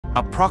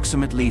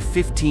Approximately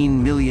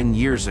 15 million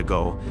years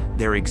ago,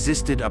 there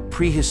existed a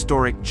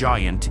prehistoric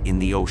giant in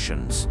the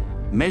oceans,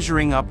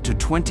 measuring up to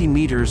 20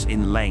 meters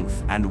in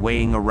length and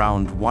weighing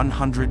around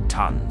 100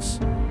 tons.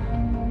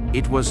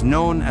 It was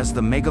known as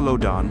the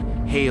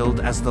Megalodon,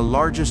 hailed as the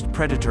largest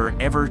predator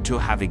ever to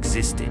have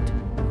existed.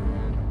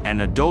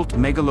 An adult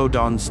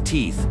Megalodon's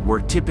teeth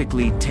were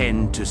typically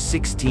 10 to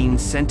 16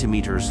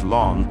 centimeters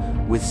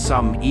long, with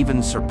some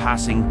even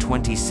surpassing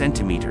 20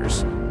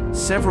 centimeters,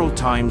 several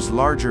times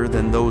larger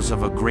than those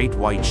of a great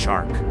white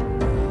shark.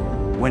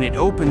 When it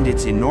opened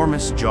its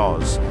enormous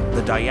jaws,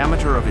 the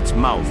diameter of its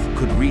mouth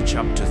could reach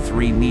up to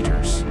 3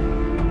 meters.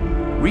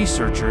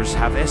 Researchers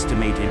have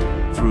estimated,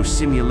 through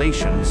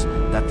simulations,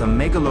 that the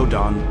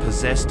Megalodon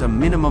possessed a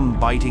minimum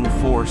biting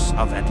force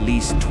of at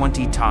least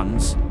 20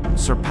 tons,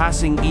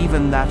 surpassing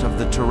even that of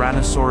the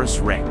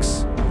Tyrannosaurus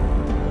rex.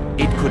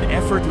 It could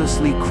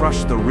effortlessly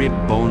crush the rib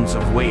bones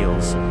of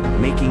whales,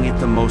 making it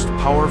the most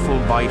powerful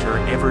biter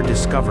ever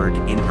discovered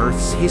in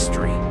Earth's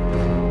history.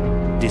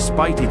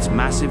 Despite its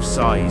massive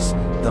size,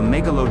 the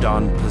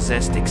Megalodon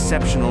possessed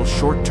exceptional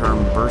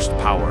short-term burst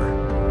power.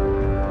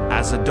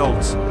 As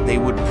adults, they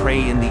would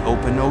prey in the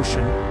open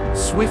ocean,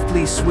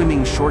 swiftly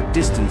swimming short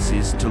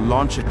distances to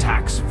launch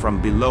attacks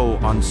from below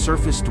on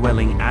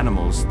surface-dwelling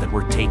animals that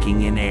were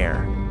taking in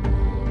air.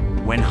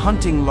 When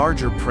hunting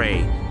larger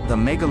prey, the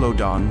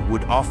Megalodon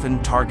would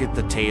often target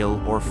the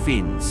tail or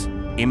fins,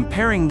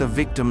 impairing the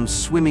victim's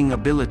swimming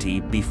ability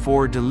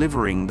before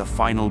delivering the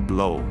final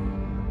blow.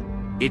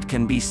 It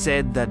can be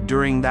said that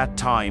during that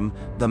time,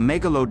 the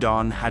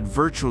Megalodon had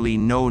virtually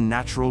no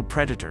natural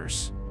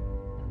predators.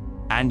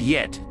 And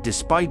yet,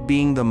 despite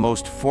being the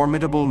most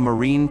formidable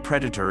marine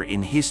predator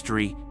in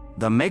history,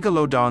 the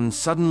Megalodon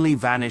suddenly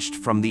vanished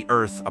from the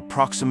Earth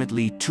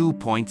approximately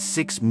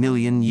 2.6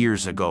 million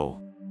years ago.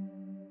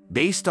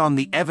 Based on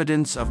the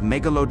evidence of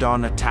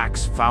Megalodon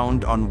attacks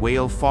found on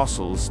whale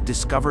fossils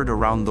discovered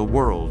around the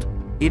world,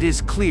 it is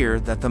clear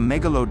that the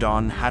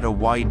Megalodon had a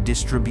wide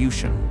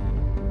distribution.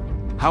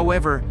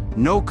 However,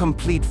 no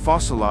complete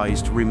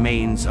fossilized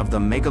remains of the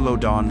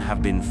Megalodon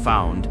have been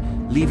found,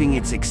 leaving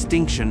its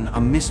extinction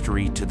a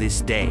mystery to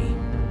this day.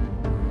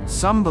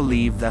 Some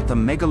believe that the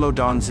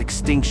Megalodon's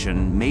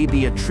extinction may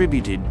be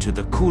attributed to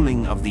the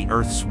cooling of the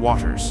Earth's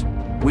waters,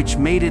 which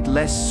made it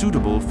less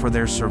suitable for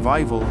their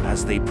survival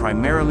as they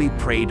primarily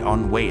preyed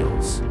on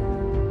whales.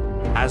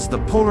 As the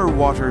polar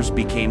waters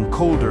became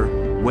colder,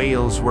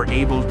 whales were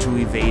able to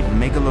evade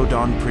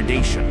Megalodon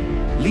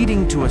predation,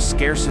 leading to a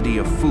scarcity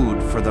of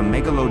food for the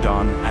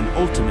Megalodon and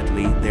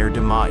ultimately their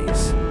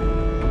demise.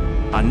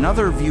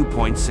 Another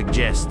viewpoint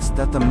suggests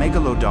that the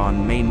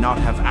Megalodon may not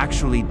have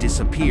actually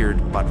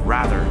disappeared, but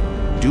rather,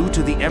 due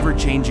to the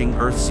ever-changing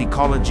Earth's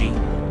ecology,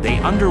 they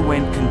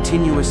underwent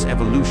continuous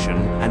evolution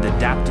and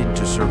adapted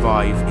to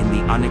survive in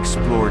the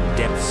unexplored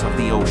depths of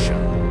the ocean.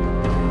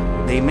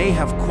 They may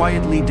have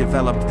quietly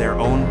developed their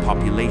own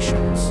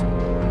populations.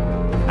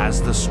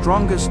 As the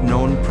strongest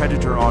known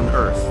predator on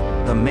Earth,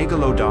 the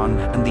Megalodon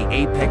and the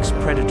apex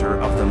predator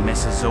of the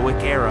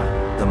Mesozoic era,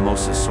 the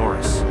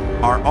Mosasaurus,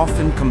 are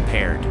often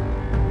compared.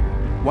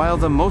 While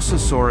the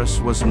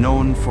Mosasaurus was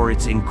known for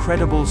its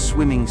incredible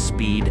swimming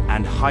speed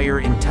and higher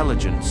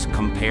intelligence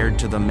compared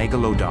to the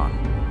Megalodon,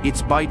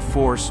 its bite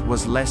force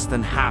was less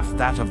than half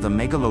that of the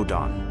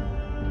Megalodon.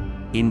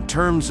 In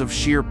terms of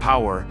sheer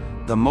power,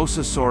 the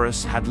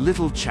Mosasaurus had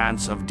little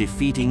chance of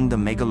defeating the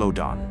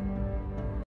Megalodon.